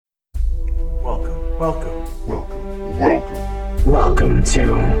Welcome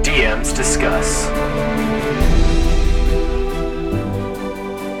to DMs Discuss.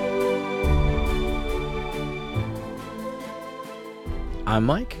 I'm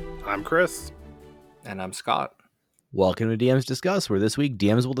Mike. I'm Chris. And I'm Scott. Welcome to DMs Discuss, where this week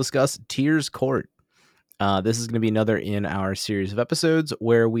DMs will discuss Tyrs Court. This is going to be another in our series of episodes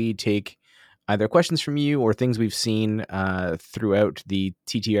where we take either questions from you or things we've seen throughout the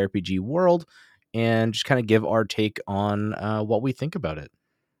TTRPG world and just kind of give our take on what we think about it.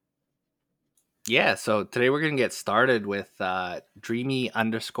 Yeah, so today we're going to get started with dreamy_dice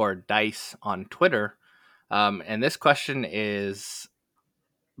on Twitter. And this question is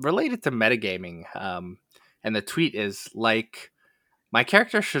related to metagaming. And the tweet is like, my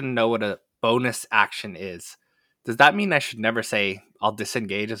character shouldn't know what a bonus action is. Does that mean I should never say I'll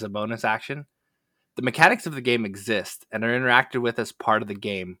disengage as a bonus action? The mechanics of the game exist and are interacted with as part of the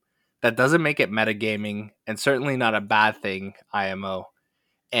game. That doesn't make it metagaming and certainly not a bad thing, IMO.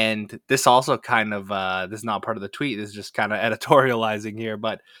 And this also kind of, this is not part of the tweet, this is just kind of editorializing here,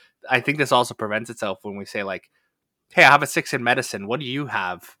 but I think this also prevents itself when we say like, hey, I have a 6 in medicine. What do you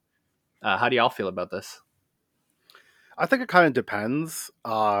have? How do y'all feel about this? I think it kind of depends,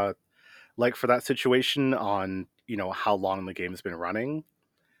 like for that situation on, how long the game's been running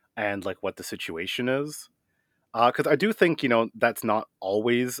and like what the situation is. Because I do think, that's not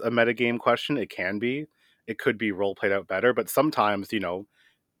always a metagame question. It can be. It could be role played out better, but sometimes,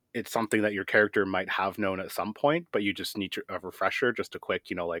 it's something that your character might have known at some point, but you just need a refresher, just a quick,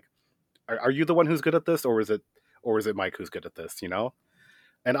 like, are you the one who's good at this, or is it Mike who's good at this,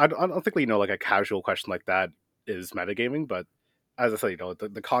 And I don't think, like a casual question like that is metagaming, but as I say,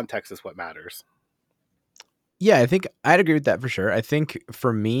 the context is what matters. Yeah, I think I'd agree with that for sure. I think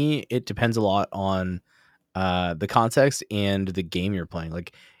for me, it depends a lot on the context and the game you're playing.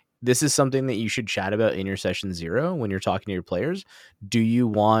 Like, this is something that you should chat about in your session 0 when you're talking to your players. Do you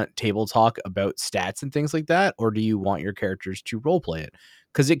want table talk about stats and things like that? Or do you want your characters to role play it?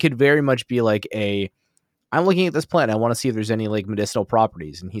 Because it could very much be like I'm looking at this plant. I want to see if there's any like medicinal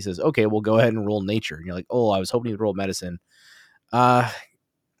properties. And he says, okay, we'll go ahead and roll nature. And you're like, oh, I was hoping you'd roll medicine. I'm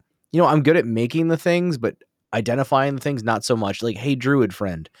good at making the things, but identifying the things, not so much. Like, hey, druid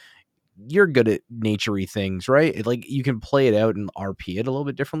friend, you're good at naturey things, right? Like, you can play it out and RP it a little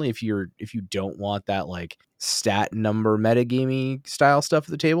bit differently if you don't want that like stat number metagamey style stuff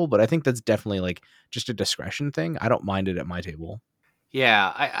at the table. But I think that's definitely like just a discretion thing. I don't mind it at my table.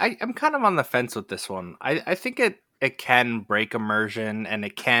 Yeah, I'm kind of on the fence with this one. I think it can break immersion, and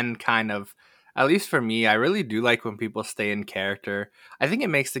it can kind of, at least for me, I really do like when people stay in character. I think it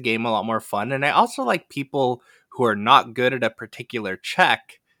makes the game a lot more fun, and I also like people who are not good at a particular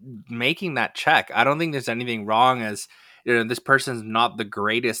check making that check. I don't think there's anything wrong as, this person's not the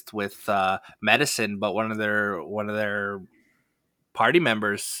greatest with medicine, but one of their party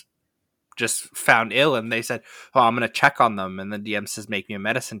members just found ill and they said, oh, I'm going to check on them. And the DM says, make me a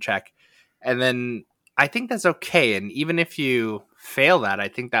medicine check. And then I think that's okay. And even if you fail that, I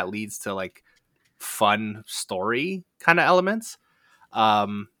think that leads to like fun story kind of elements.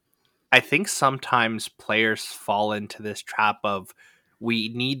 I think sometimes players fall into this trap of, we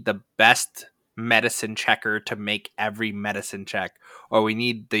need the best medicine checker to make every medicine check, or we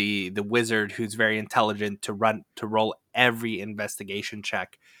need the wizard who's very intelligent to roll every investigation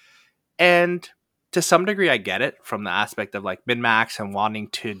check. And to some degree, I get it from the aspect of like min-max and wanting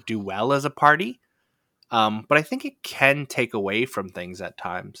to do well as a party. But I think it can take away from things at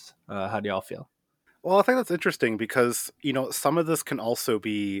times. How do y'all feel? Well, I think that's interesting because, some of this can also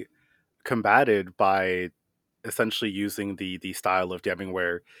be combated by essentially using the style of DMing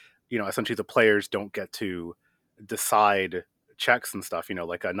where, essentially the players don't get to decide checks and stuff,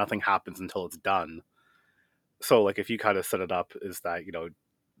 like nothing happens until it's done. So like if you kind of set it up is that,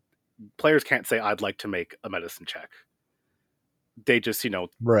 players can't say, I'd like to make a medicine check. They just,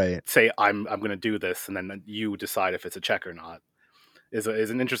 right, say, I'm going to do this. And then you decide if it's a check or not is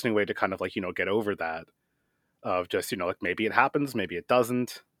an interesting way to kind of like, get over that of just, like maybe it happens, maybe it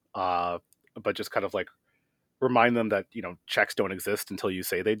doesn't. But just kind of like remind them that, checks don't exist until you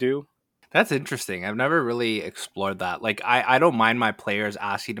say they do. That's interesting. I've never really explored that. Like, I don't mind my players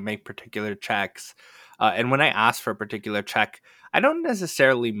asking to make particular checks. And when I ask for a particular check, I don't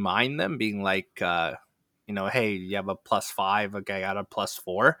necessarily mind them being like, hey, you have a +5, okay, I got a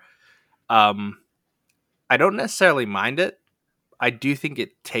 +4. I don't necessarily mind it. I do think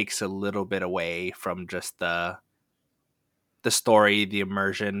it takes a little bit away from just the story, the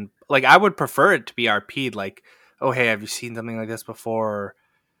immersion. Like, I would prefer it to be RP'd, like, oh, hey, have you seen something like this before?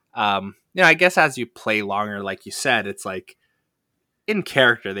 I guess as you play longer, like you said, it's like, in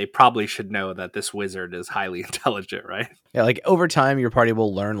character, they probably should know that this wizard is highly intelligent, right? Yeah, like over time, your party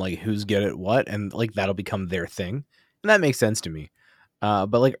will learn like who's good at what, and like that'll become their thing, and that makes sense to me.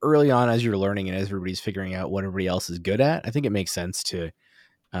 But like early on, as you're learning and as everybody's figuring out what everybody else is good at, I think it makes sense to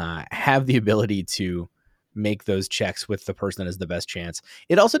have the ability to make those checks with the person that has the best chance.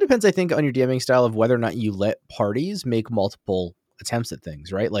 It also depends, I think, on your DMing style of whether or not you let parties make multiple attempts at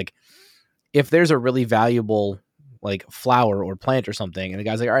things, right? Like if there's a really valuable like flower or plant or something, and the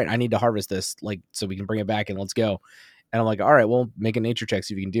guy's like, all right, I need to harvest this, like, so we can bring it back and let's go. And I'm like, all right, well, make a nature check,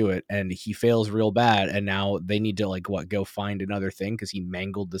 see if you can do it. And he fails real bad. And now they need to like go find another thing because he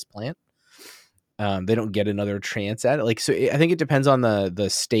mangled this plant. They don't get another chance at it. Like, so I think it depends on the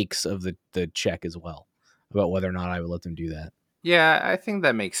stakes of the check as well about whether or not I would let them do that. Yeah, I think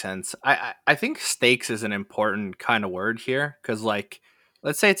that makes sense. I think stakes is an important kind of word here because, like,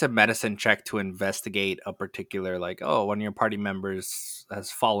 let's say it's a medicine check to investigate a particular, like, oh, one of your party members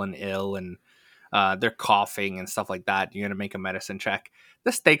has fallen ill and they're coughing and stuff like that. You're going to make a medicine check.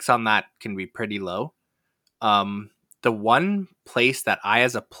 The stakes on that can be pretty low. The one place that I,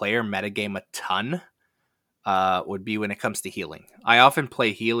 as a player, metagame a ton would be when it comes to healing. I often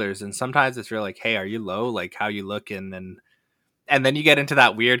play healers, and sometimes it's really like, hey, are you low? Like, how you looking? And then you get into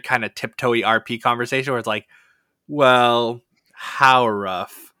that weird kind of tiptoey RP conversation where it's like, well, how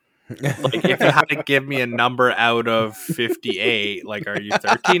rough? Like, if you had to give me a number out of 58, like, are you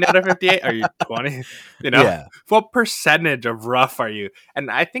 13 out of 58? Are you 20? You know, Yeah. What percentage of rough are you? And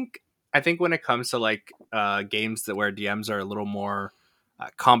I think when it comes to like games that where DMs are a little more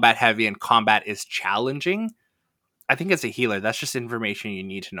combat heavy and combat is challenging, I think as a healer, that's just information you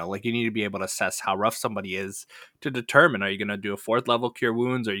need to know. Like, you need to be able to assess how rough somebody is to determine, are you going to do a 4th level cure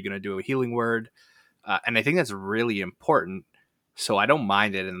wounds? Are you going to do a healing word? And I think that's really important. So I don't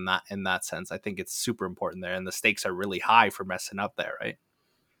mind it in that sense. I think it's super important there, and the stakes are really high for messing up there, right?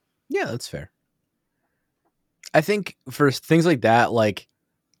 Yeah, that's fair. I think for things like that, like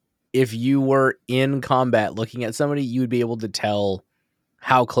if you were in combat looking at somebody, you would be able to tell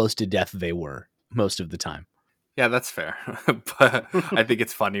how close to death they were most of the time. Yeah, that's fair. But I think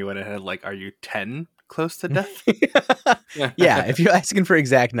it's funny when it had like, are you 10 close to death? Yeah, if you're asking for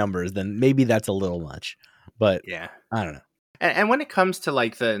exact numbers, then maybe that's a little much. But yeah, I don't know. And when it comes to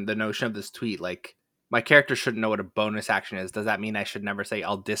like the notion of this tweet, like my character shouldn't know what a bonus action is. Does that mean I should never say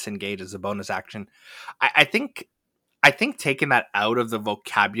I'll disengage as a bonus action? I think taking that out of the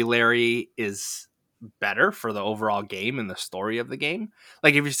vocabulary is better for the overall game and the story of the game.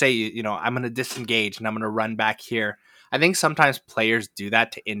 Like if you say, you know, I'm going to disengage and I'm going to run back here. I think sometimes players do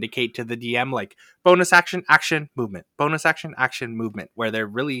that to indicate to the DM like bonus action, movement, bonus action, movement, where they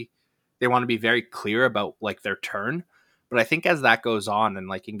want to be very clear about like their turn. But I think as that goes on, and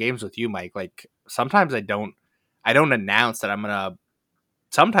like in games with you, Mike, like sometimes I don't announce that I'm gonna.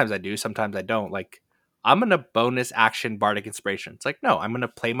 Sometimes I do, sometimes I don't. Like I'm gonna bonus action bardic inspiration. It's like no, I'm gonna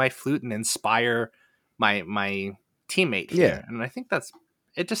play my flute and inspire my teammate here. Yeah. And I think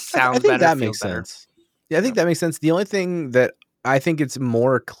it just sounds I think better. That makes sense. Yeah, I think that makes sense. The only thing that I think it's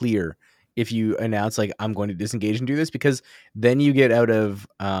more clear if you announce like I'm going to disengage and do this, because then you get out of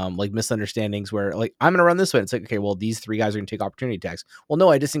like misunderstandings where like I'm gonna run this way. It's like, okay, well, these 3 guys are gonna take opportunity attacks. Well, no,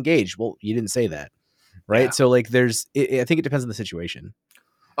 I disengaged. Well, you didn't say that. Right. Yeah. So like I think it depends on the situation.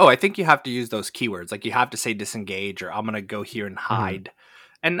 Oh, I think you have to use those keywords. Like you have to say disengage or I'm gonna go here and hide. Mm-hmm.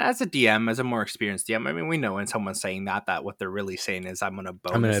 And as a DM, as a more experienced DM, I mean, we know when someone's saying that what they're really saying is I'm gonna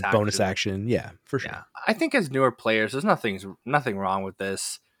bonus action. Yeah, for sure. Yeah. I think as newer players, there's nothing wrong with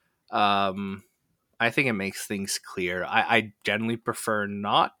this. I think it makes things clear. I generally prefer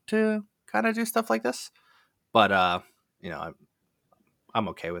not to kind of do stuff like this, but you know, I'm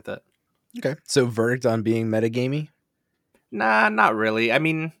okay with it. Okay. So verdict on being metagamey? Nah, not really. I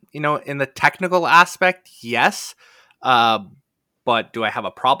mean, you know, in the technical aspect, yes. But do I have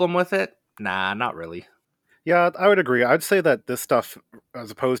a problem with it? Nah, not really. Yeah, I would agree. I'd say that this stuff,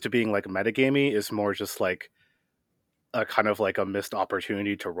 as opposed to being like metagamey, is more just like a kind of like a missed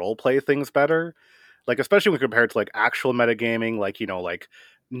opportunity to roleplay things better. Like, especially when compared to like actual metagaming, like, you know, like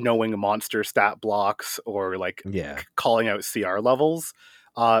knowing monster stat blocks or like calling out CR levels.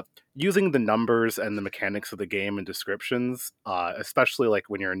 Using the numbers and the mechanics of the game and descriptions, especially like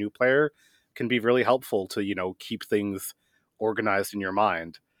when you're a new player, can be really helpful to, you know, keep things organized in your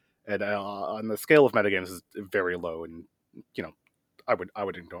mind. And on the scale of metagames is very low, and you know, I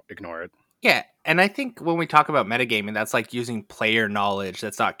would ignore it. Yeah, and I think when we talk about metagaming, that's like using player knowledge.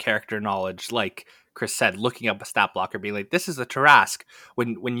 That's not character knowledge. Like Chris said, looking up a stat blocker, be like, "This is a Tarrasque,"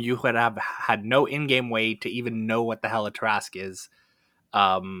 when you would have had no in-game way to even know what the hell a Tarrasque is.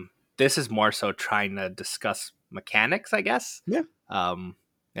 This is more so trying to discuss mechanics, I guess. Yeah.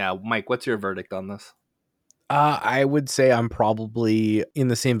 Yeah, Mike, what's your verdict on this? I would say I'm probably in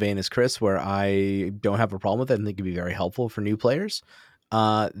the same vein as Chris, where I don't have a problem with it. I think it'd be very helpful for new players.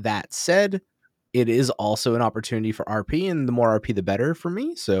 That said, it is also an opportunity for RP, and the more RP, the better for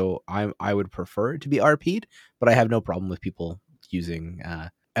me. So I would prefer it to be RP'd, but I have no problem with people using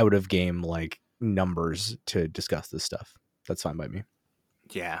out of game like numbers to discuss this stuff. That's fine by me.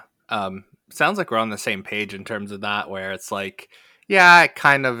 Yeah. Sounds like we're on the same page in terms of that, where it's like, yeah, it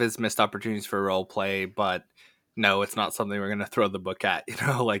kind of is missed opportunities for role play, but no, it's not something we're going to throw the book at,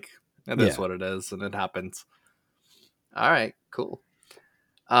 like it is what it is and it happens. All right, cool.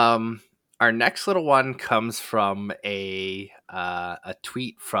 Our next little one comes from a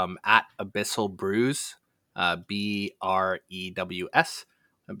tweet from @AbyssalBrews, BREWS,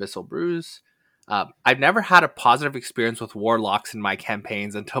 Abyssal Brews. I've never had a positive experience with warlocks in my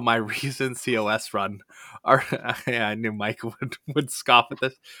campaigns until my recent COS run. Yeah, I knew Mike would scoff at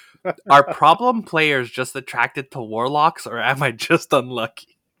this. Are problem players just attracted to warlocks, or am I just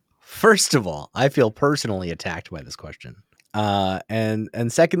unlucky? First of all, I feel personally attacked by this question.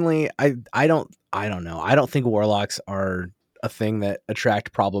 And secondly, I don't know. I don't think warlocks are a thing that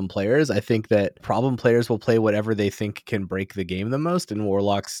attract problem players. I think that problem players will play whatever they think can break the game the most, and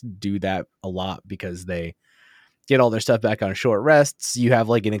warlocks do that a lot because they get all their stuff back on short rests. You have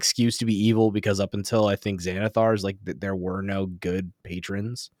like an excuse to be evil because up until I think Xanathar's, like there were no good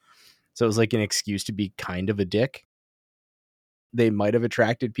patrons. So it was like an excuse to be kind of a dick. They might have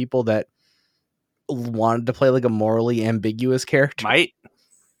attracted people that wanted to play like a morally ambiguous character.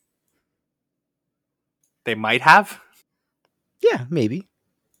 They might have. Yeah, maybe.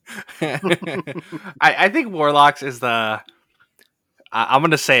 I think warlocks is I'm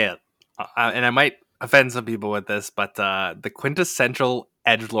going to say it, and I might offend some people with this, but the quintessential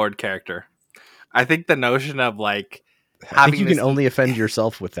edgelord character. I think the notion of like I think you can only offend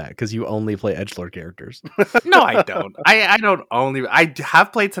yourself with that because you only play edgelord characters. No, I don't. I don't only. I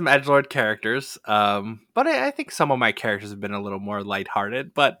have played some edgelord characters, but I think some of my characters have been a little more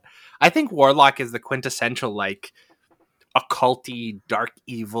lighthearted. But I think warlock is the quintessential like occulty, dark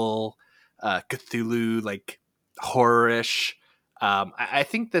evil, Cthulhu, like horror-ish. I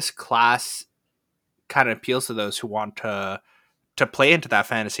think this class kind of appeals to those who want to play into that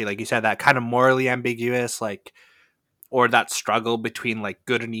fantasy, like you said, that kind of morally ambiguous, like, or that struggle between like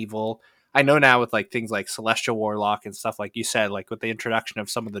good and evil. I know now with like things like Celestial Warlock and stuff, like you said, like with the introduction of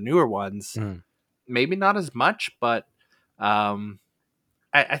some of the newer ones, maybe not as much, but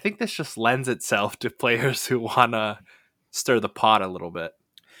I think this just lends itself to players who want to stir the pot a little bit.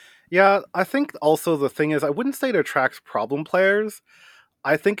 Yeah, I think also the thing is, I wouldn't say it attracts problem players.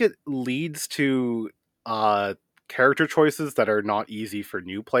 I think it leads to character choices that are not easy for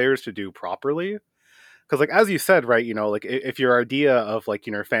new players to do properly. Because, like, as you said, right, like, if your idea of, like,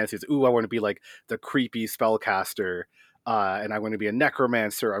 fantasy is, ooh, I want to be, like, the creepy spellcaster, and I want to be a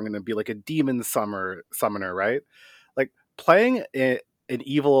necromancer, I'm going to be, like, a demon summoner, right? Like, playing an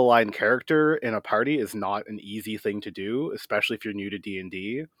evil aligned character in a party is not an easy thing to do, especially if you're new to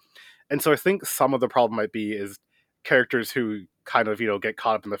D&D. And so I think some of the problem might be is characters who kind of, get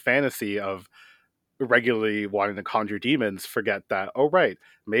caught up in the fantasy of regularly wanting to conjure demons forget that, oh right,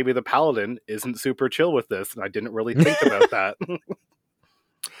 maybe the paladin isn't super chill with this, and I didn't really think about that.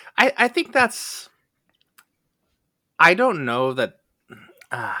 I think that's, I don't know that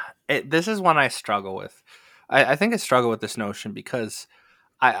this is one I struggle with. I think I struggle with this notion because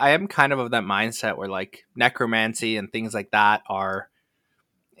I am kind of that mindset where like necromancy and things like that are,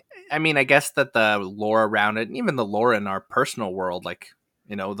 I mean, I guess that the lore around it, and even the lore in our personal world, like,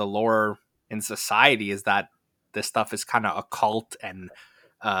 the lore in society is that this stuff is kind of occult and,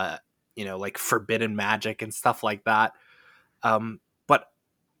 like forbidden magic and stuff like that. But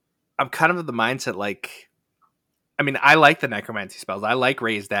I'm kind of the mindset, like, I mean, I like the necromancy spells. I like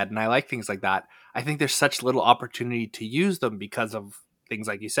Raise Dead and I like things like that. I think there's such little opportunity to use them because of things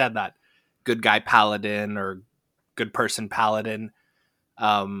like you said, that good guy paladin or good person paladin.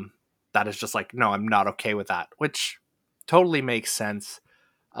 That is just like, no, I'm not okay with that, which totally makes sense.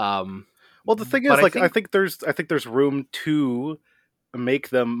 Well, the thing is, like, I think there's room to make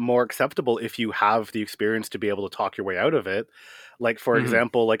them more acceptable if you have the experience to be able to talk your way out of it. Like, for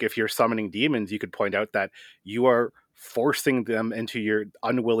example, like if you're summoning demons, you could point out that you are forcing them into your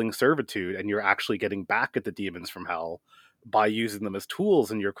unwilling servitude, and you're actually getting back at the demons from hell by using them as tools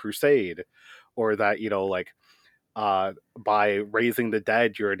in your crusade, or that, like, by raising the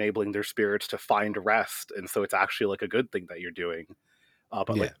dead, you're enabling their spirits to find rest, and so it's actually like a good thing that you're doing.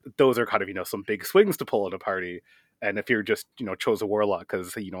 But like those are kind of some big swings to pull in a party, and if you're just chose a warlock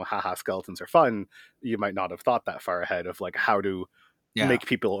because haha skeletons are fun, you might not have thought that far ahead of like how to make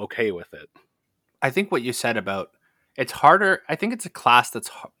people okay with it. I think what you said about it's harder. I think it's a class that's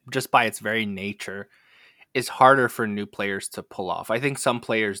just by its very nature is harder for new players to pull off. I think some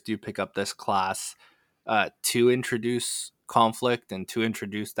players do pick up this class to introduce conflict and to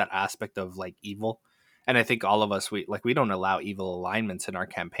introduce that aspect of like evil. And I think all of us we don't allow evil alignments in our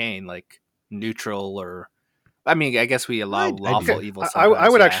campaign, like neutral or I mean, I guess we allow lawful evil. I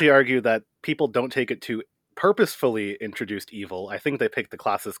would actually argue that people don't take it to purposefully introduced evil. I think they pick the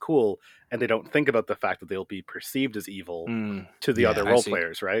class as cool, and they don't think about the fact that they'll be perceived as evil to the other role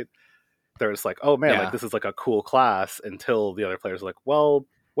players, right? They're just like, oh man, like this is like a cool class, until the other players are like, well,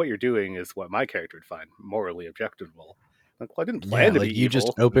 what you're doing is what my character would find morally objectionable. Like, well, I didn't plan to be you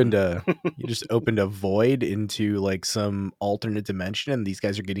evil. just opened a void into like some alternate dimension, and these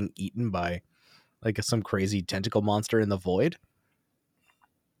guys are getting eaten by like some crazy tentacle monster in the void.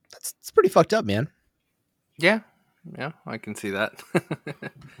 It's pretty fucked up, man. Yeah, I can see that.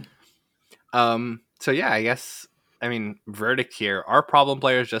 So yeah, I guess I mean verdict here: are problem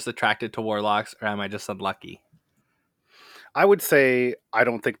players just attracted to warlocks, or am I just unlucky? I would say I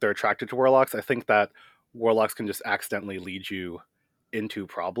don't think they're attracted to warlocks. I think that warlocks can just accidentally lead you into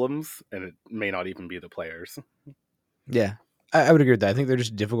problems, and it may not even be the players. Yeah, I would agree with that. I think they're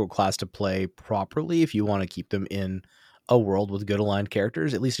just a difficult class to play properly if you want to keep them in a world with good aligned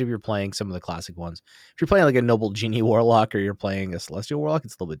characters, at least if you're playing some of the classic ones. If you're playing like a Noble Genie Warlock or you're playing a Celestial Warlock,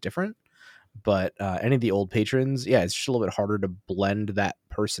 it's a little bit different. But any of the old patrons, yeah, it's just a little bit harder to blend that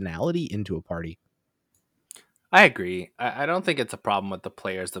personality into a party. I agree. I don't think it's a problem with the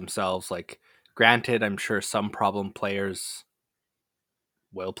players themselves. Like, granted, I'm sure some problem players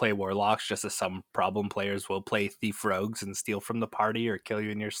will play warlocks, just as some problem players will play thief rogues and steal from the party or kill you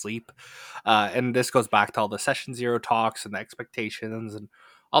in your sleep. And this goes back to all the session zero talks and the expectations and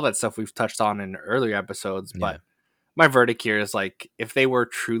all that stuff we've touched on in earlier episodes. But my verdict here is like, if they were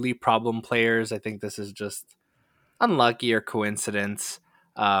truly problem players, I think this is just unlucky or coincidence.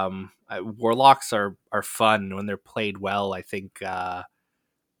 Warlocks are fun when they're played well. I think they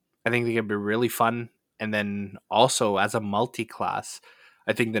can be really fun. And then also as a multi-class,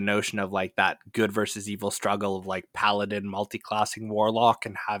 I think the notion of like that good versus evil struggle of like paladin multi-classing warlock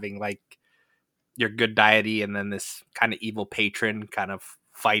and having like your good deity and then this kind of evil patron kind of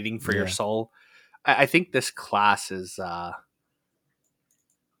fighting for your soul. I think this class is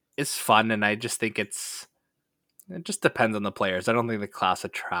fun, and I just think it just depends on the players. I don't think the class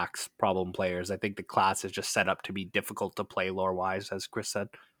attracts problem players. I think the class is just set up to be difficult to play lore wise, as Chris said.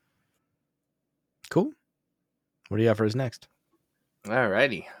 Cool. What do you got for us next?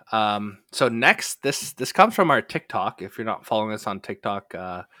 Alrighty. So next, this comes from our TikTok. If you're not following us on TikTok,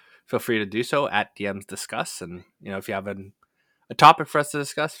 feel free to do so at DMs Discuss. And if you have a topic for us to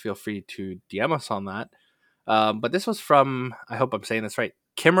discuss, feel free to DM us on that. But this was from, I hope I'm saying this right,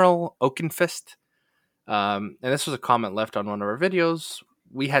 Kimmerl Oakenfist. And this was a comment left on one of our videos.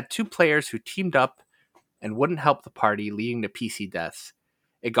 We had two players who teamed up and wouldn't help the party, leading to PC deaths.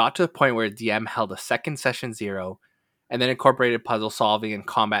 It got to the point where DM held a second session zero and then incorporated puzzle solving and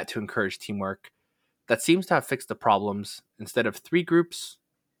combat to encourage teamwork. That seems to have fixed the problems. Instead of 3 groups,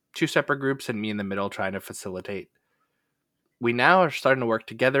 2 separate groups, and me in the middle trying to facilitate. We now are starting to work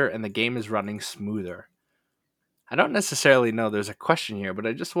together and the game is running smoother. I don't necessarily know there's a question here, but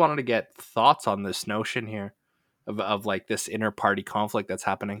I just wanted to get thoughts on this notion here of like this inner party conflict that's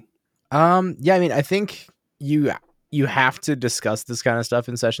happening. Yeah, I mean, I think you have to discuss this kind of stuff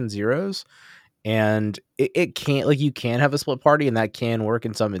in session zeros, and it can't, like, you can have a split party and that can work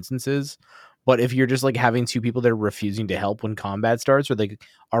in some instances. But if you're just like having 2 people that are refusing to help when combat starts, or they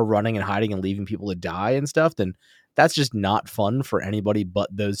are running and hiding and leaving people to die and stuff, then that's just not fun for anybody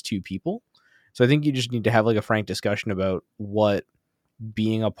but those 2 people. So I think you just need to have like a frank discussion about what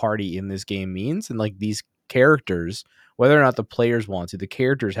being a party in this game means. And like these characters, whether or not the players want to, the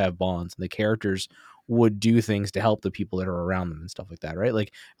characters have bonds and the characters would do things to help the people that are around them and stuff like that, right?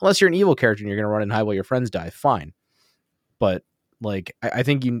 Like, unless you're an evil character and you're going to run and hide while your friends die, fine. But like, I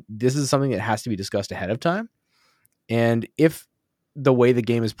think this is something that has to be discussed ahead of time. And if the way the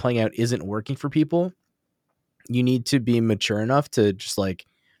game is playing out isn't working for people, you need to be mature enough to just like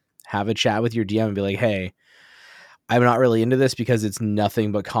have a chat with your DM and be like, hey, I'm not really into this because it's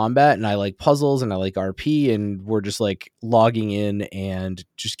nothing but combat and I like puzzles and I like RP and we're just like logging in and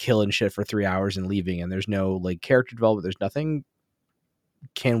just killing shit for 3 hours and leaving. And there's no like character development. There's nothing.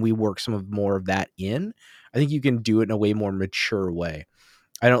 Can we work some of more of that in? I think you can do it in a way more mature way.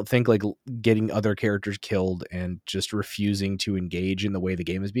 I don't think like getting other characters killed and just refusing to engage in the way the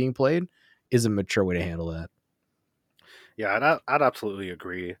game is being played is a mature way to handle that. Yeah, I'd absolutely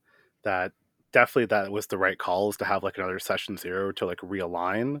agree that definitely that was the right call, is to have like another session 0 to like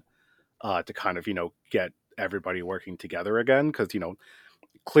realign, to kind of get everybody working together again, because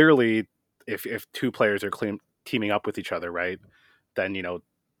clearly if two players are teaming up with each other, right, then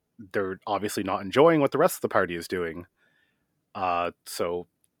they're obviously not enjoying what the rest of the party is doing. So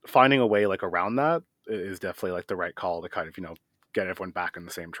finding a way like around that is definitely like the right call to kind of get everyone back on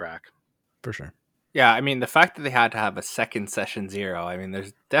the same track. For sure. Yeah, I mean, the fact that they had to have a second session 0, I mean,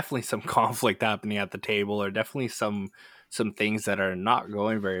 there's definitely some conflict happening at the table, or definitely some things that are not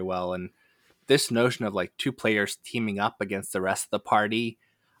going very well. And this notion of like two players teaming up against the rest of the party,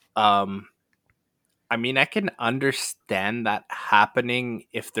 I mean, I can understand that happening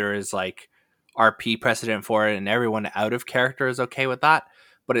if there is like RP precedent for it and everyone out of character is okay with that.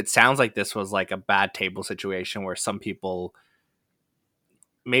 But it sounds like this was like a bad table situation where some people,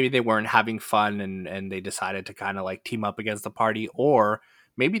 maybe they weren't having fun and they decided to kind of like team up against the party, or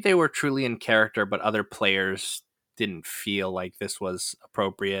maybe they were truly in character but other players didn't feel like this was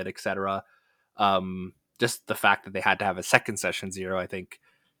appropriate, etc. Just the fact that they had to have a second session 0, I think,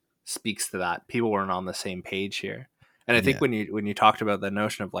 speaks to that. People weren't on the same page here. And I think Yeah. when you talked about the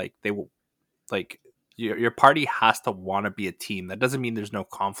notion of like like your party has to want to be a team, that doesn't mean there's no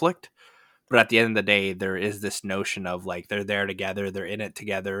conflict. But at the end of the day, there is this notion of like they're there together, they're in it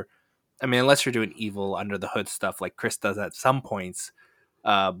together. I mean, unless you're doing evil under the hood stuff like Chris does at some points.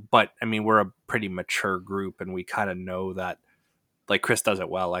 But I mean, we're a pretty mature group, and we kind of know that. Like Chris does it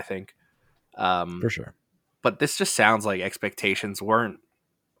well, I think. For sure. But this just sounds like expectations weren't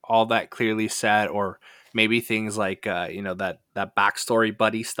all that clearly set, or maybe things like that backstory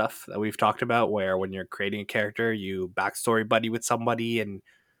buddy stuff that we've talked about, where when you're creating a character, you backstory buddy with somebody and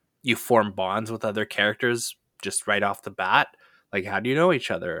you form bonds with other characters just right off the bat. Like, how do you know each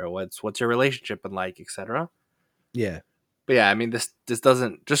other? What's your relationship been like, etc. Yeah. But yeah, I mean, this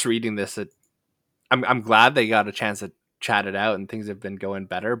doesn't, just reading this, I'm glad they got a chance to chat it out and things have been going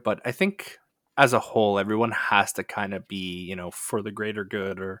better. But I think as a whole, everyone has to kind of be, for the greater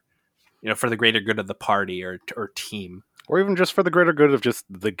good, or for the greater good of the party or team, Or even just for the greater good of just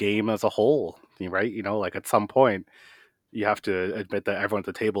the game as a whole, right? Like at some point you have to admit that everyone at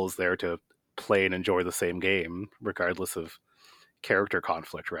the table is there to play and enjoy the same game, regardless of character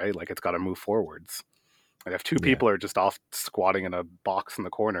conflict, right? Like it's got to move forwards. And if two people are just off squatting in a box in the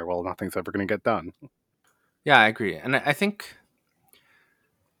corner, well, nothing's ever going to get done. Yeah, I agree. And I think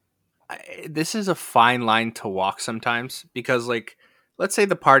this is a fine line to walk sometimes, because like, let's say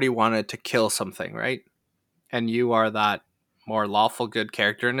the party wanted to kill something, right? And you are that more lawful good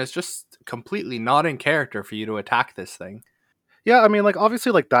character, and it's just completely not in character for you to attack this thing. Yeah, I mean, like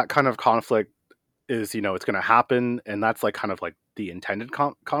obviously, like that kind of conflict is it's going to happen, and that's like kind of like the intended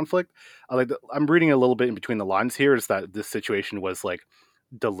conflict. I'm reading a little bit in between the lines here, is that this situation was like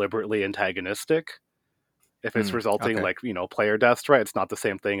deliberately antagonistic. If it's resulting okay. like player deaths, right? It's not the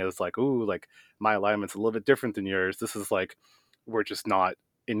same thing as like, ooh, like my alignment's a little bit different than yours. This is like we're just not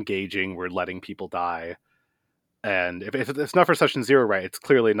engaging. We're letting people die. And if it's not for session 0, right, it's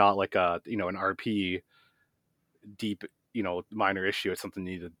clearly not like a an RP deep minor issue. It's something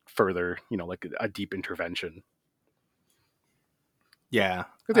needed further like a deep intervention. Yeah,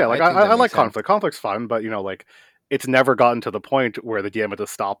 Because like think that I like makes sense. conflict. Conflict's fun, but like it's never gotten to the point where the DM had to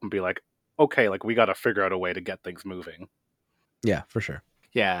stop and be like, okay, like we got to figure out a way to get things moving. Yeah, for sure.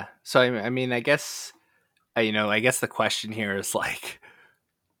 Yeah. So I mean, I guess I guess the question here is like,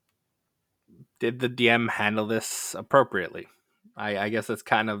 did the DM handle this appropriately? I guess that's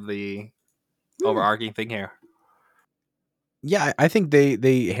kind of the overarching thing here. Yeah, I think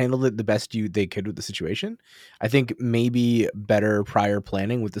they handled it the best they could with the situation. I think maybe better prior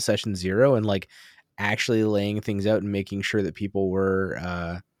planning with the session 0 and like actually laying things out and making sure that people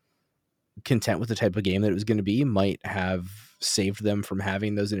were content with the type of game that it was going to be might have saved them from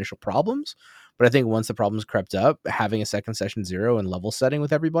having those initial problems. But I think once the problems crept up, having a second session 0 and level setting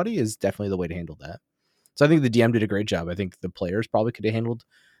with everybody is definitely the way to handle that. So I think the DM did a great job. I think the players probably could have handled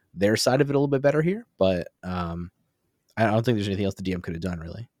their side of it a little bit better here, but I don't think there's anything else the DM could have done,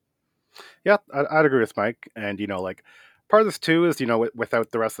 really. Yeah, I'd agree with Mike. And like part of this too is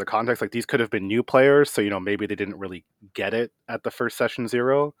without the rest of the context, like these could have been new players, so maybe they didn't really get it at the first session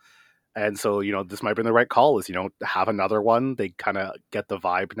 0. And so this might have been the right call, is have another one. They kind of get the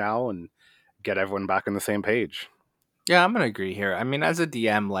vibe now and get everyone back on the same page. Yeah, I'm gonna agree here. I mean, as a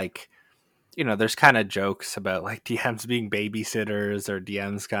DM, like, there's kind of jokes about like DMs being babysitters, or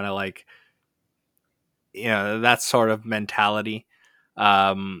DMs kind of like, that sort of mentality.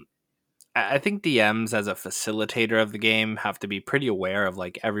 I think DMs as a facilitator of the game have to be pretty aware of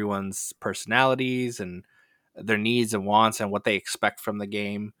like everyone's personalities and their needs and wants and what they expect from the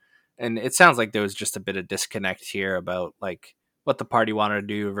game. And it sounds like there was just a bit of disconnect here about like what the party wanted to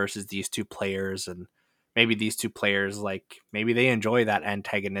do versus these two players, and maybe these two players, like maybe they enjoy that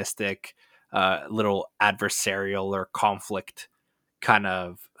antagonistic, little adversarial or conflict kind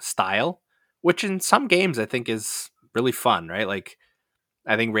of style, which in some games I think is really fun, right? Like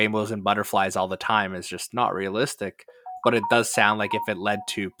I think rainbows and butterflies all the time is just not realistic, but it does sound like if it led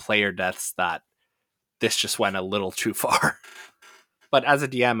to player deaths that this just went a little too far. But as a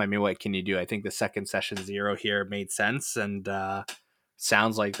DM, I mean, what can you do? I think the second session 0 here made sense, and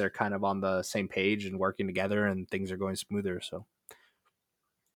sounds like they're kind of on the same page and working together, and things are going smoother. So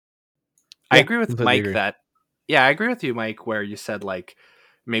I agree with Mike agree. I agree with you, Mike, where you said like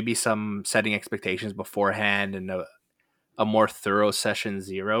maybe some setting expectations beforehand and a more thorough session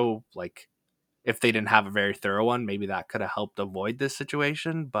 0, like if they didn't have a very thorough one, maybe that could have helped avoid this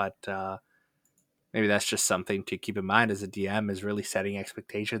situation. But maybe that's just something to keep in mind as a DM, is really setting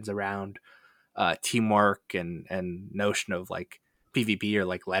expectations around teamwork and notion of like PvP or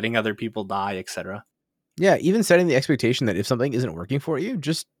like letting other people die, etc. Yeah, even setting the expectation that if something isn't working for you,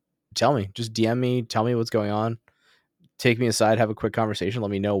 just tell me, just DM me, tell me what's going on, take me aside, have a quick conversation,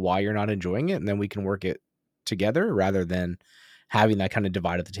 let me know why you're not enjoying it, and then we can work it together rather than having that kind of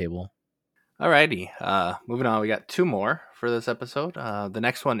divide at the table. Alrighty, moving on. We got 2 more for this episode. The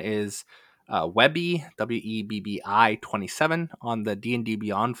next one is Webby, WEBBI 27 on the D&D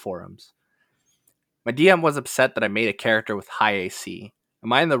Beyond forums. My DM was upset that I made a character with high AC.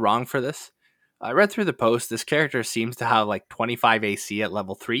 Am I in the wrong for this? I read through the post. This character seems to have like 25 AC at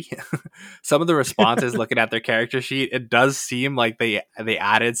level 3. Some of the responses looking at their character sheet, it does seem like they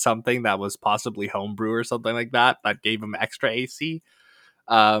added something that was possibly homebrew or something like that gave them extra AC.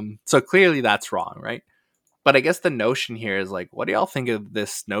 So clearly that's wrong, right? But I guess the notion here is like, what do y'all think of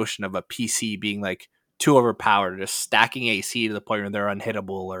this notion of a PC being like too overpowered, just stacking AC to the point where they're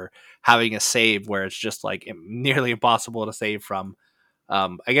unhittable, or having a save where it's just like nearly impossible to save from?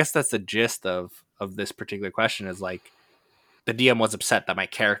 I guess that's the gist of this particular question, is like the DM was upset that my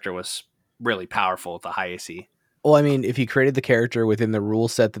character was really powerful with the high AC. Well, I mean, if he created the character within the rule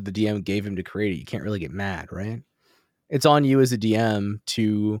set that the DM gave him to create it, you can't really get mad, right? It's on you as a DM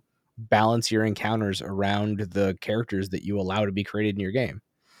to balance your encounters around the characters that you allow to be created in your game.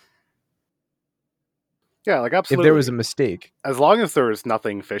 Yeah, like absolutely. If there was a mistake, as long as there was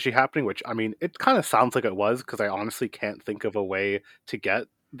nothing fishy happening, which I mean, it kind of sounds like it was, because I honestly can't think of a way to get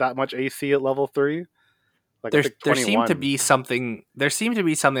that much AC at level 3. Like there seemed to be something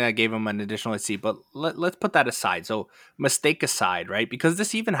that gave him an additional AC, but let's put that aside. So mistake aside, right? Because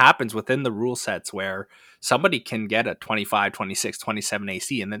this even happens within the rule sets where somebody can get a 25, 26, 27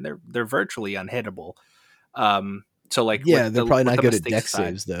 AC and then they're virtually unhittable. So like, yeah, they're probably not good at dex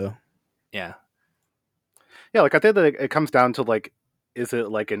saves though. Yeah. Yeah, like I think that it comes down to like, is it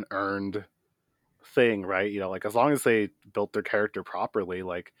like an earned thing, right? You know, like as long as they built their character properly,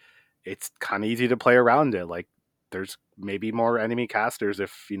 like it's kind of easy to play around it. Like there's maybe more enemy casters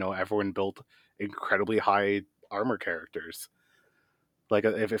if, you know, everyone built incredibly high armor characters. Like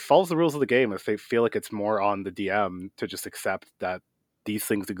if it follows the rules of the game, if they feel like it's more on the DM to just accept that these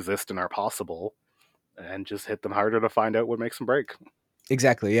things exist and are possible, and just hit them harder to find out what makes them break.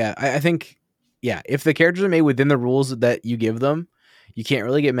 Exactly. Yeah. I think, yeah, if the characters are made within the rules that you give them, you can't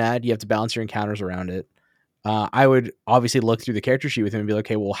really get mad. You have to balance your encounters around it. I would obviously look through the character sheet with him and be like,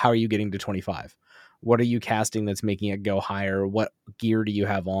 okay, well, how are you getting to 25? What are you casting that's making it go higher? What gear do you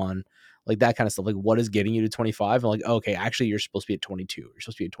have on? Like that kind of stuff. Like what is getting you to 25? And like, okay, actually you're supposed to be at 22. You're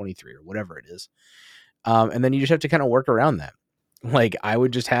supposed to be at 23 or whatever it is. And then you just have to kind of work around that. Like I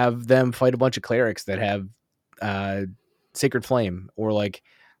would just have them fight a bunch of clerics that have Sacred Flame, or like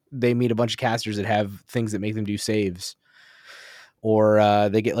they meet a bunch of casters that have things that make them do saves, or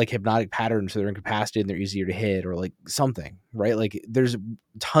they get like hypnotic patterns so they're incapacitated and they're easier to hit, or like something, right? Like there's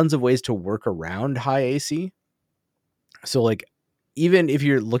tons of ways to work around high AC. So like even if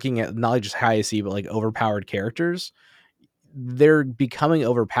you're looking at not just high AC but like overpowered characters, they're becoming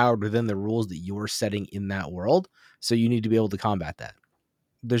overpowered within the rules that you're setting in that world. So you need to be able to combat that.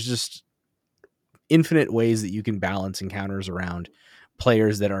 There's just infinite ways that you can balance encounters around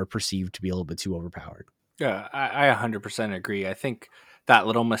players that are perceived to be a little bit too overpowered. Yeah, I 100% agree. I think that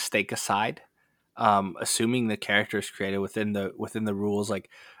little mistake aside, assuming the character is created within the rules, like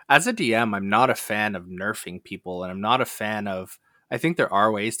as a DM, I'm not a fan of nerfing people, and I'm not a fan of. I think there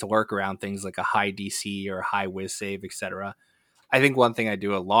are ways to work around things like a high DC or a high whiz save, etc. I think one thing I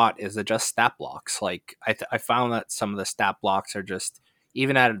do a lot is adjust stat blocks. Like I found that some of the stat blocks are just,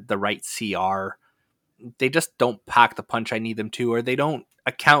 even at the right CR, they just don't pack the punch I need them to, or they don't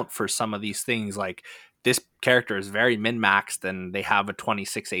account for some of these things like this character is very min-maxed and they have a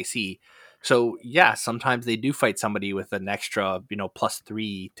 26 AC. So yeah, sometimes they do fight somebody with an extra,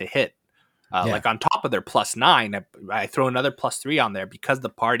 +3 to hit. Like on top of their +9, I throw another +3 on there because the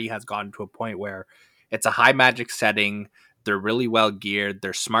party has gotten to a point where it's a high magic setting. They're really well geared.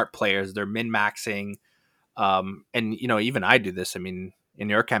 They're smart players. They're min-maxing. And even I do this. I mean, in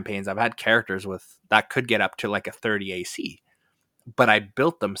your campaigns, I've had characters with that could get up to like a 30 AC, but I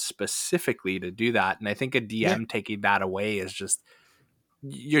built them specifically to do that. And I think a DM taking that away is just,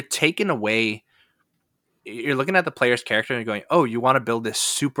 you're taking away, you're looking at the player's character and you're going, oh, you want to build this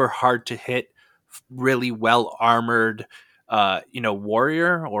super hard to hit, really well armored,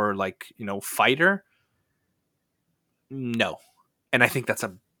 warrior or fighter. No. And I think that's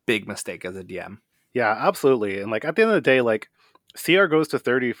a big mistake as a DM. Yeah, absolutely. And at the end of the day, CR goes to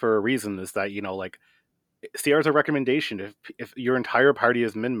 30 for a reason, is that, CR is a recommendation. If your entire party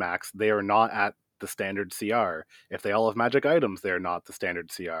is min-max, they are not at the standard CR. If they all have magic items, they are not the standard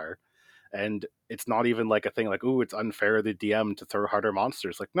CR. And it's not even a thing ooh, it's unfair of the DM to throw harder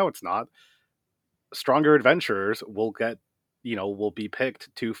monsters. No, it's not. Stronger adventurers will be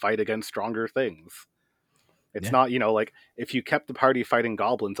picked to fight against stronger things. It's not, if you kept the party fighting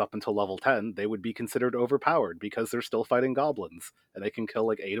goblins up until level 10, they would be considered overpowered because they're still fighting goblins and they can kill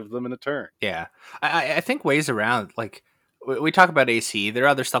 8 of them in a turn. Yeah. I think ways around, we talk about AC, there are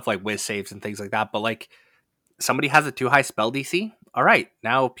other stuff like whiz saves and things like that, but somebody has a too high spell DC. All right.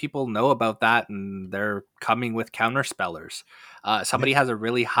 Now people know about that and they're coming with counter spellers. Somebody has a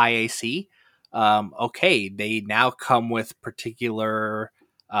really high AC. Okay. They now come with particular,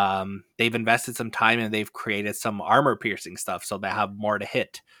 they've invested some time and they've created some armor piercing stuff, so they have more to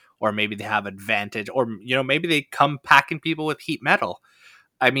hit, or maybe they have advantage, or maybe they come packing people with heat metal.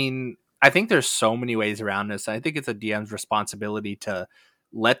 I mean, I think there's so many ways around this. I think it's a DM's responsibility to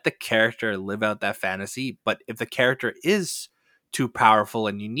let the character live out that fantasy. But if the character is too powerful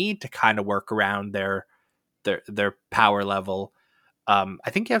and you need to kind of work around their power level, I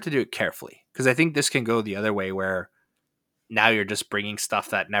think you have to do it carefully, because I think this can go the other way where now you're just bringing stuff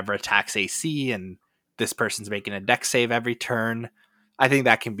that never attacks AC and this person's making a dex save every turn. I think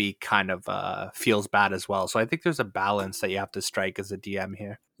that can be kind of feels bad as well. So I think there's a balance that you have to strike as a DM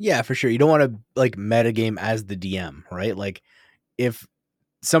here. Yeah, for sure. You don't want to metagame as the DM, right? If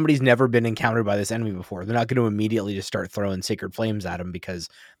somebody's never been encountered by this enemy before, they're not going to immediately just start throwing sacred flames at them because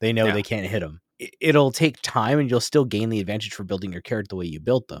they know they can't hit them. It'll take time and you'll still gain the advantage for building your character the way you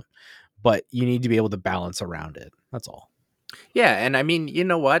built them, but you need to be able to balance around it. That's all. Yeah, and I mean, you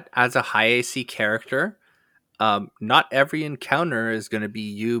know what? As a high AC character, not every encounter is going to be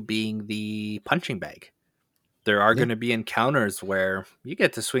you being the punching bag. There are going to be encounters where you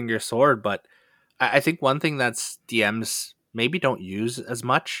get to swing your sword, but I think one thing that's DMs maybe don't use as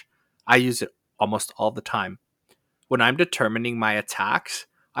much, I use it almost all the time. When I'm determining my attacks,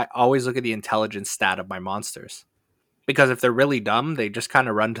 I always look at the intelligence stat of my monsters. Because if they're really dumb, they just kind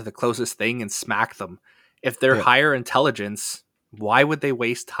of run to the closest thing and smack them. If they're higher intelligence, why would they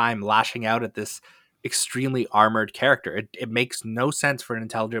waste time lashing out at this extremely armored character? It makes no sense for an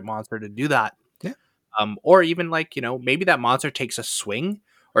intelligent monster to do that. Yeah. Or even maybe that monster takes a swing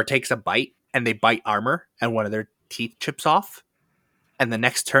or takes a bite and they bite armor and one of their teeth chips off. And the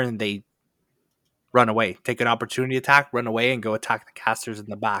next turn they run away, take an opportunity attack, run away and go attack the casters in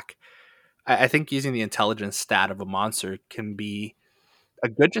the back. I think using the intelligence stat of a monster can be a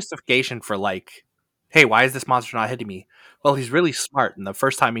good justification for hey, why is this monster not hitting me? Well, he's really smart, and the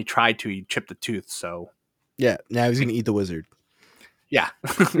first time he tried to, he chipped a tooth, so... Yeah, now he's going to eat the wizard. Yeah.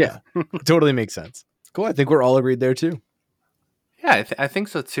 Yeah, totally makes sense. Cool, I think we're all agreed there, too. Yeah, I think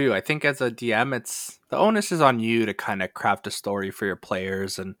so, too. I think as a DM, the onus is on you to kind of craft a story for your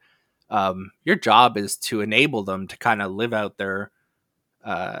players, and your job is to enable them to kind of live out their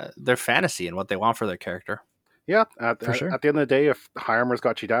fantasy and what they want for their character. Yeah, at the end of the day, if high armor's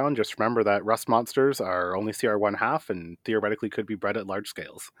got you down, just remember that rust monsters are only CR 1/2 and theoretically could be bred at large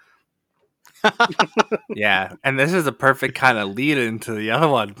scales. Yeah, and this is a perfect kind of lead into the other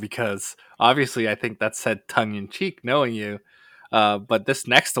one, because obviously I think that's said tongue-in-cheek, knowing you. But this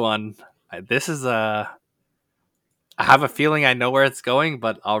next one, this is I have a feeling I know where it's going,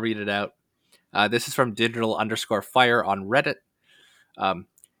 but I'll read it out. This is from digital_fire on Reddit.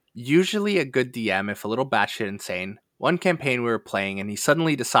 Usually a good DM if a little batshit insane. One campaign we were playing and he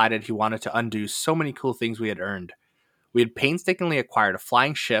suddenly decided he wanted to undo so many cool things we had earned. We had painstakingly acquired a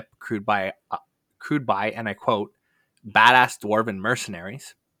flying ship crewed by, and I quote, badass dwarven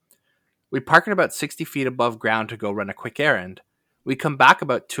mercenaries. We park it about 60 feet above ground to go run a quick errand. We come back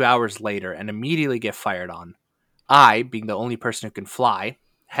about 2 hours later and immediately get fired on. I, being the only person who can fly,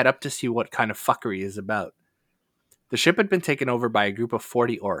 head up to see what kind of fuckery is about. The ship had been taken over by a group of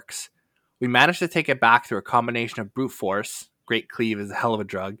 40 orcs. We managed to take it back through a combination of brute force, Great Cleave is a hell of a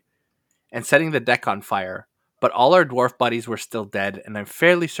drug, and setting the deck on fire. But all our dwarf buddies were still dead, and I'm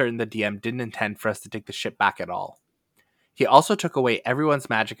fairly certain the DM didn't intend for us to take the ship back at all. He also took away everyone's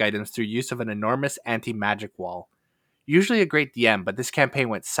magic items through use of an enormous anti-magic wall. Usually a great DM, but this campaign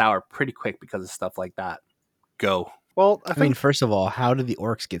went sour pretty quick because of stuff like that. Go. Well, I mean, first of all, how did the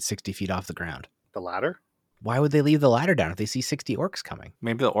orcs get 60 feet off the ground? the ladder. Why would they leave the ladder down if they see 60 orcs coming?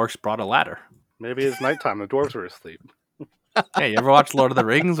 Maybe the orcs brought a ladder. Maybe it's nighttime. The dwarves were asleep. Hey, you ever watch Lord of the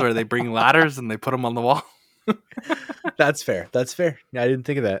Rings where they bring ladders and they put them on the wall? That's fair. That's fair. I didn't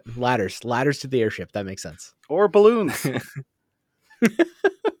think of that. Ladders to the airship. That makes sense. Or balloons.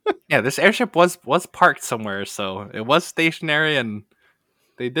 Yeah, this airship was parked somewhere, so it was stationary, and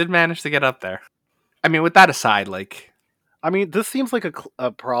they did manage to get up there. I mean, with that aside, like... I mean, this seems like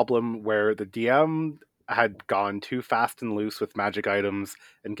a problem where the DM had gone too fast and loose with magic items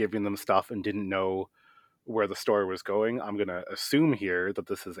and giving them stuff and didn't know where the story was going. I'm going to assume here that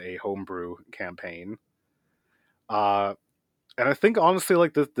this is a homebrew campaign. And I think, honestly,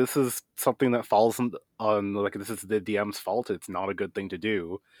 like, this is something that falls on, like, this is the DM's fault. It's not a good thing to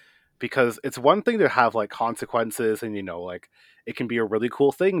do. Because it's one thing to have, like, consequences and, like, it can be a really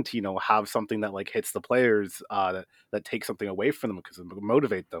cool thing to, have something that, like, hits the players that takes something away from them because it will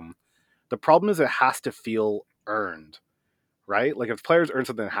motivate them. The problem is it has to feel earned, right? Like, if players earn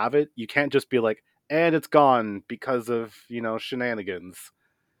something and have it, you can't just be like, and it's gone because of, shenanigans.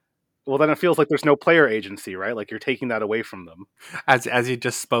 Well, then it feels like there's no player agency, right? Like, you're taking that away from them. As you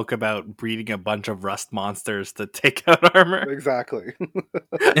just spoke about breeding a bunch of rust monsters to take out armor. Exactly.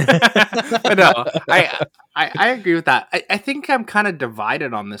 But no, I agree with that. I think I'm kind of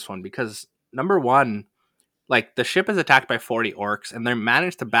divided on this one because, number one, like, the ship is attacked by 40 orcs, and they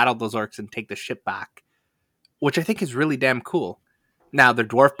managed to battle those orcs and take the ship back, which I think is really damn cool. Now, their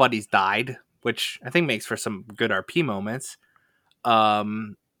dwarf buddies died, which I think makes for some good RP moments.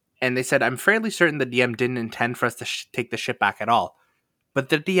 And they said, I'm fairly certain the DM didn't intend for us to take the ship back at all. But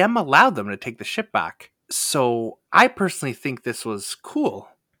the DM allowed them to take the ship back. So I personally think this was cool.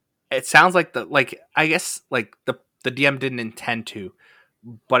 It sounds like the DM didn't intend to.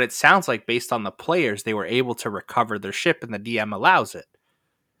 But it sounds like based on the players, they were able to recover their ship and the DM allows it.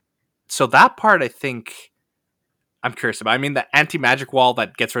 So that part, I think, I'm curious about. I mean, the anti-magic wall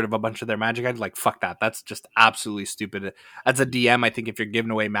that gets rid of a bunch of their magic items, like, fuck that. That's just absolutely stupid. As a DM, I think if you're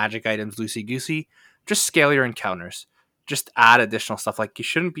giving away magic items loosey-goosey, just scale your encounters. Just add additional stuff. Like, you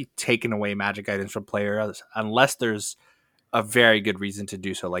shouldn't be taking away magic items from players unless there's a very good reason to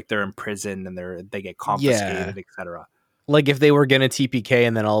do so. Like, they're in prison and they get confiscated, etc. Like, if they were going to TPK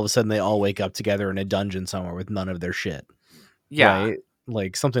and then all of a sudden they all wake up together in a dungeon somewhere with none of their shit. Yeah. Right?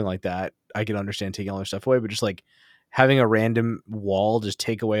 Like, something like that. I can understand taking all their stuff away, but just, like, having a random wall just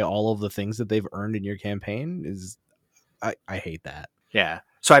take away all of the things that they've earned in your campaign is... I hate that. Yeah.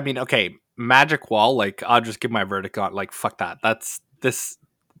 So, I mean, okay, magic wall, like, I'll just give my verdict on, like, fuck that. That's this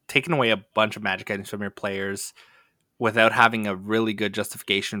taking away a bunch of magic items from your players without having a really good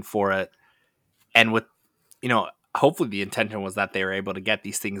justification for it. And with, hopefully the intention was that they were able to get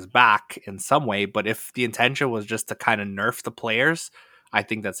these things back in some way. But if the intention was just to kind of nerf the players, I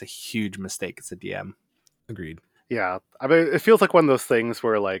think that's a huge mistake as a DM. Agreed. Yeah. I mean, it feels like one of those things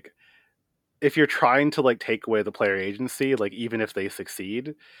where, like, if you're trying to, like, take away the player agency, like, even if they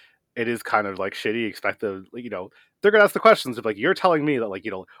succeed, it is kind of, like, shitty. You expect them, they're going to ask the questions of, like, you're telling me that, like,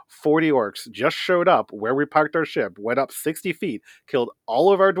 40 orcs just showed up where we parked our ship, went up 60 feet, killed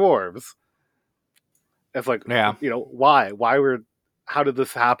all of our dwarves. It's like, yeah. Why? How did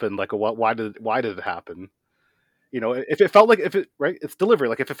this happen? Like, why did it happen? If it felt like, it's delivery.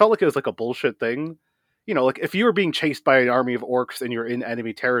 Like, if it felt like it was, like, a bullshit thing, like, if you were being chased by an army of orcs and you're in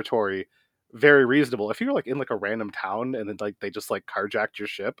enemy territory, very reasonable. If you're, like, in, like, a random town and then, like, they just, like, carjacked your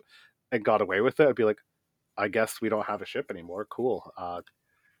ship and got away with it, I'd be like, I guess we don't have a ship anymore. Cool.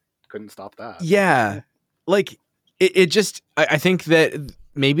 Couldn't stop that. Yeah. Like, it just, I think that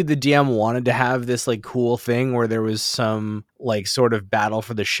maybe the DM wanted to have this, like, cool thing where there was some, like, sort of battle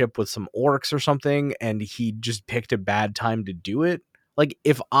for the ship with some orcs or something, and he just picked a bad time to do it. Like,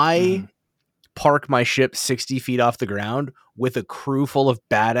 if I park my ship 60 feet off the ground with a crew full of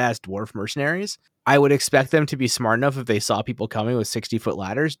badass dwarf mercenaries, I would expect them to be smart enough if they saw people coming with 60-foot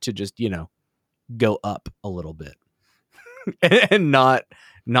ladders to just, go up a little bit and not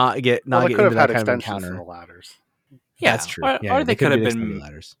get into that kind of encounter. The ladders. Yeah, that's true. Or they could have been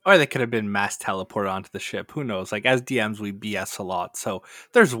ladders. Or they could have been mass teleported onto the ship. Who knows? Like, as DMs, we BS a lot, so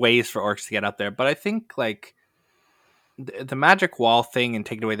there's ways for orcs to get up there. But I think, like, the magic wall thing and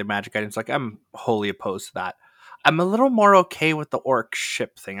taking away the magic items, like I'm wholly opposed to that. I'm a little more okay with the orc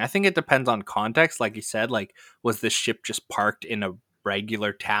ship thing. I think it depends on context. Like you said, like was the ship just parked in a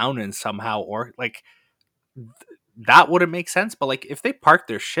regular town and somehow that wouldn't make sense. But like if they parked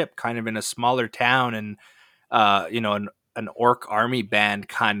their ship kind of in a smaller town and an orc army band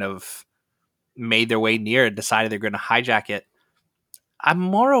kind of made their way near and decided they're going to hijack it, I'm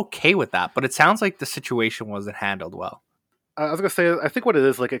more okay with that. But it sounds like the situation wasn't handled well. I was gonna say, I think what it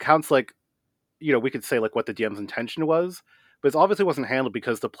is, like, it counts like, we could say like what the DM's intention was, but it obviously wasn't handled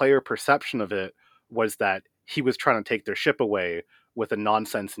because the player perception of it was that he was trying to take their ship away with a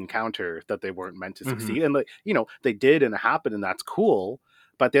nonsense encounter that they weren't meant to succeed. And like, they did, and it happened, and that's cool.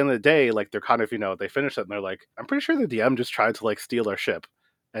 But at the end of the day, like, they're kind of, they finish it and they're like, I'm pretty sure the DM just tried to like steal our ship,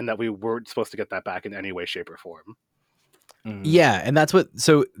 and that we weren't supposed to get that back in any way, shape, or form. Yeah, and that's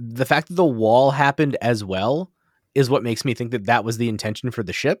so the fact that the wall happened as well is what makes me think that that was the intention for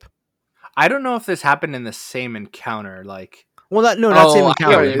the ship. I don't know if this happened in the same encounter, like. Well, not same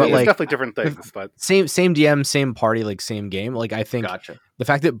encounter, but it's like definitely different things. But same DM, same party, like same game. Like I think the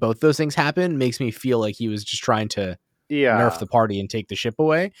fact that both those things happened makes me feel like he was just trying to nerf the party and take the ship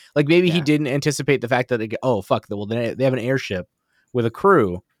away. Like maybe he didn't anticipate the fact that they have an airship with a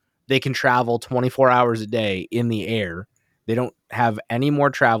crew. They can travel 24 hours a day in the air. They don't have any more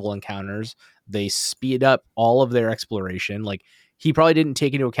travel encounters. They speed up all of their exploration. Like he probably didn't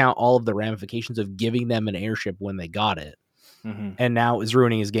take into account all of the ramifications of giving them an airship when they got it. And now is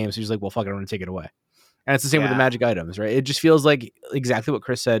ruining his game. So he's like, well, fuck it, I'm going to take it away. And it's the same with the magic items, right? It just feels like exactly what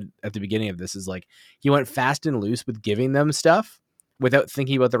Chris said at the beginning of this is like he went fast and loose with giving them stuff without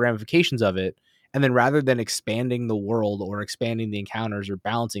thinking about the ramifications of it. And then rather than expanding the world or expanding the encounters or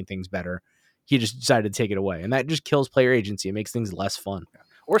balancing things better, he just decided to take it away. And that just kills player agency. It makes things less fun.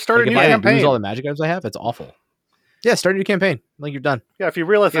 Or start a new campaign. If I campaign. lose all the magic items I have, it's awful. Yeah, start a new campaign. Like you're done. Yeah, if you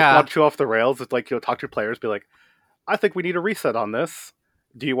realize it's not too off the rails, it's like, talk to your players, be like, I think we need a reset on this.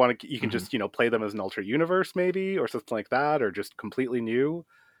 Do you want to, you can just, play them as an alternate universe maybe, or something like that, or just completely new,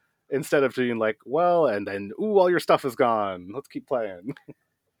 instead of doing like, well, and then, all your stuff is gone. Let's keep playing.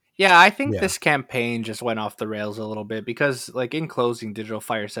 Yeah, I think this campaign just went off the rails a little bit because, like, in closing, Digital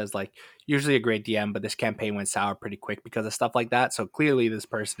Fire says, like, usually a great DM, but this campaign went sour pretty quick because of stuff like that. So clearly this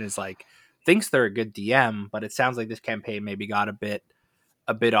person is like, thinks they're a good DM, but it sounds like this campaign maybe got a bit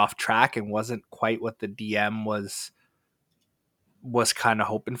off track and wasn't quite what the DM was kind of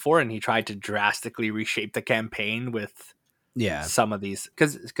hoping for, and he tried to drastically reshape the campaign with some of these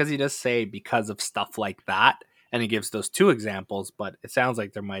because he does say because of stuff like that, and he gives those two examples, but it sounds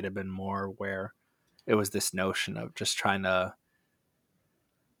like there might have been more where it was this notion of just trying to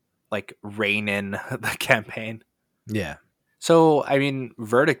like rein in the campaign. Yeah. So I mean,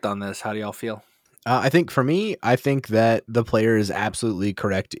 verdict on this, how do y'all feel? I think for me, I think that the player is absolutely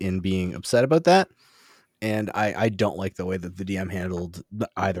correct in being upset about that. And I don't like the way that the DM handled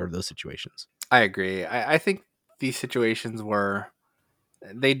either of those situations. I agree. I think these situations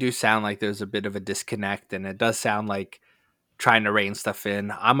they do sound like there's a bit of a disconnect, and it does sound like trying to rein stuff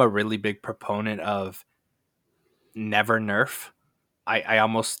in. I'm a really big proponent of never nerf. I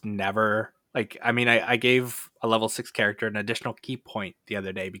almost never, like, I mean, I gave a level 6 character an additional key point the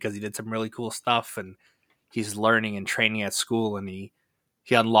other day because he did some really cool stuff, and he's learning and training at school, and he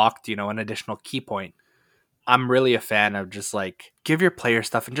unlocked, an additional key point. I'm really a fan of just like give your player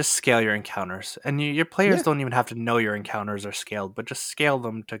stuff and just scale your encounters. And your players don't even have to know your encounters are scaled, but just scale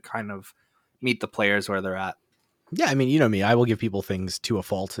them to kind of meet the players where they're at. Yeah, I mean, you know me, I will give people things to a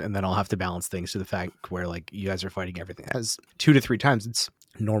fault, and then I'll have to balance things to the fact where like you guys are fighting everything as 2 to 3 times its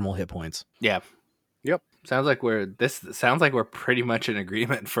normal hit points. Yeah. Yep. Sounds like we're pretty much in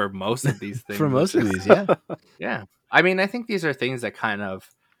agreement for most of these things. For most of these, yeah. Yeah. I mean, I think these are things that kind of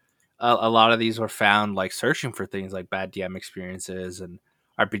a lot of these were found like searching for things like bad DM experiences and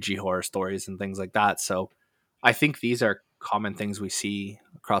RPG horror stories and things like that. So I think these are common things we see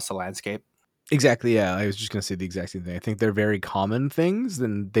across the landscape. Exactly. Yeah. I was just going to say the exact same thing. I think they're very common things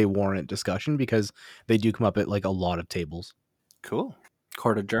and they warrant discussion because they do come up at like a lot of tables. Cool.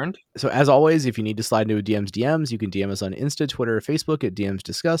 Court adjourned. So as always, if you need to slide into a DMs, you can DM us on Insta, Twitter, or Facebook at DMs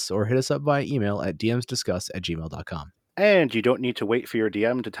Discuss, or hit us up via email at dmsdiscuss@gmail.com. And you don't need to wait for your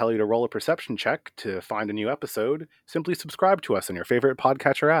DM to tell you to roll a perception check to find a new episode. Simply subscribe to us in your favorite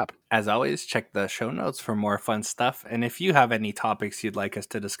podcatcher app. As always, check the show notes for more fun stuff. And if you have any topics you'd like us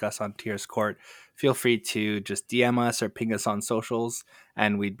to discuss on Tyrs Court, feel free to just DM us or ping us on socials,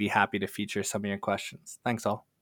 and we'd be happy to feature some of your questions. Thanks all.